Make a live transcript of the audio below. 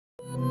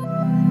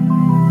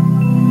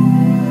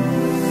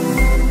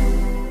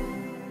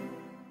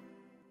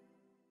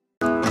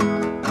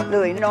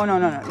Lily, no, no,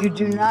 no, no. You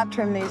do not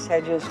trim these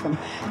hedges from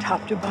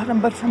top to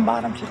bottom, but from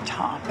bottom to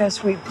top,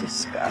 as we've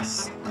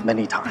discussed.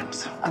 Many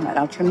times. All right,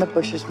 I'll trim the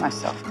bushes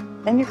myself.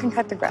 Then you can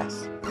cut the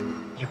grass.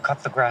 You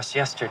cut the grass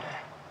yesterday.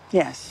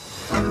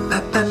 Yes.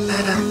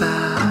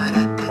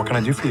 What can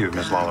I do for you,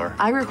 Miss Lawler?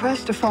 I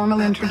request a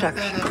formal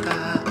introduction.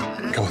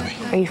 Come with me.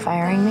 Are you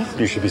firing me?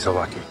 You should be so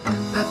lucky.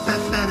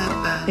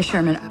 Hey,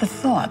 Sherman, the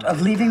thought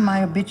of leaving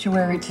my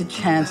obituary to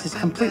chance is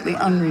completely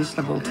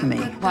unreasonable to me.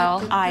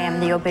 Well, I am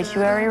the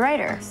obituary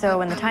writer, so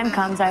when the time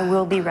comes, I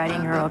will be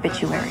writing her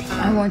obituary.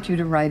 I want you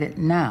to write it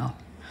now.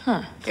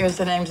 Here's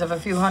the names of a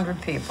few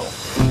hundred people.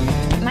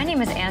 My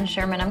name is Anne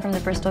Sherman. I'm from the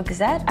Bristol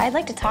Gazette. I'd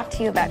like to talk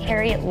to you about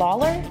Harriet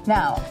Lawler.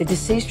 Now, the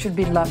deceased should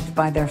be loved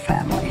by their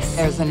families.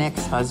 There's an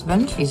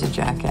ex-husband. He's a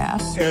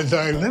jackass. As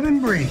I live and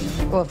breathe.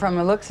 Well, from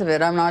the looks of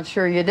it, I'm not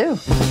sure you do.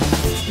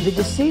 The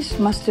deceased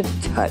must have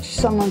touched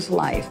someone's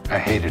life. I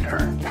hated her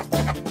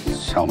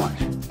so much.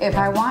 If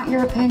I want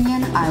your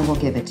opinion, I will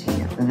give it to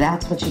you.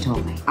 That's what she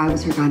told me. I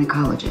was her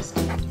gynecologist.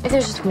 If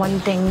there's just one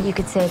thing you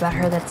could say about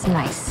her that's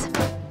nice.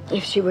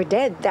 If she were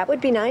dead, that would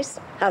be nice.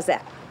 How's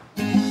that?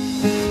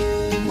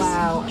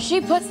 Wow. She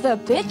puts the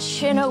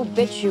bitch in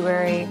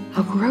obituary.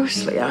 How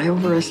grossly I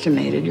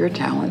overestimated your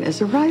talent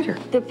as a writer.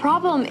 The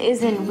problem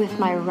isn't with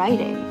my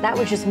writing. That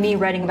was just me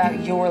writing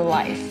about your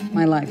life.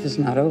 My life is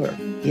not over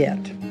yet.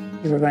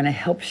 You are going to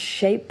help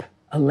shape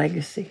a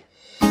legacy.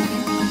 We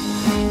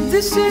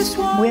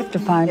have to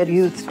find a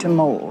youth to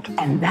mold,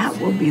 and that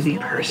will be the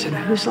person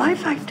whose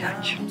life I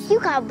touch. You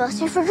got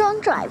busted for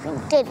drunk driving,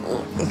 didn't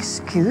you?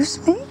 Excuse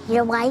me?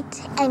 You're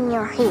white and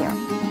you're here.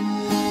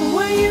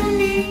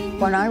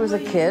 When I was a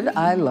kid,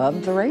 I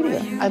loved the radio.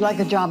 I'd like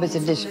a job as a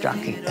disc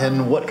jockey.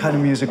 And what kind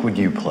of music would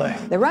you play?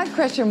 The right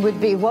question would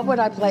be, what would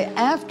I play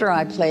after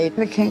I played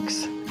the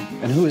Kinks?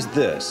 And who is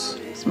this?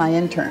 It's my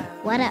intern.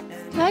 What up?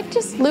 Did I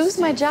just lose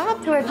my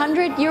job to a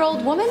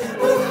 100-year-old woman?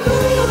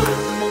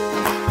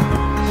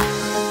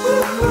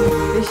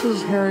 This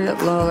is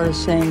Harriet Lawler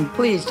saying,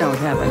 please don't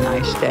have a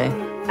nice day.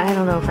 I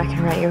don't know if I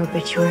can write your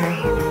obituary.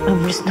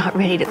 I'm just not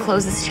ready to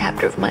close this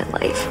chapter of my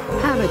life.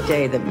 Have a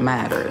day that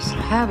matters.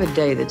 Have a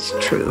day that's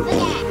true.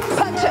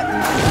 Punch it!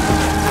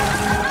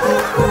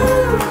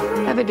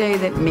 Have a day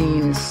that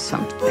means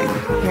something.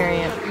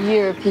 Harriet,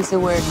 you're a piece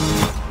of work.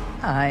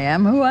 I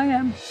am who I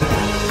am.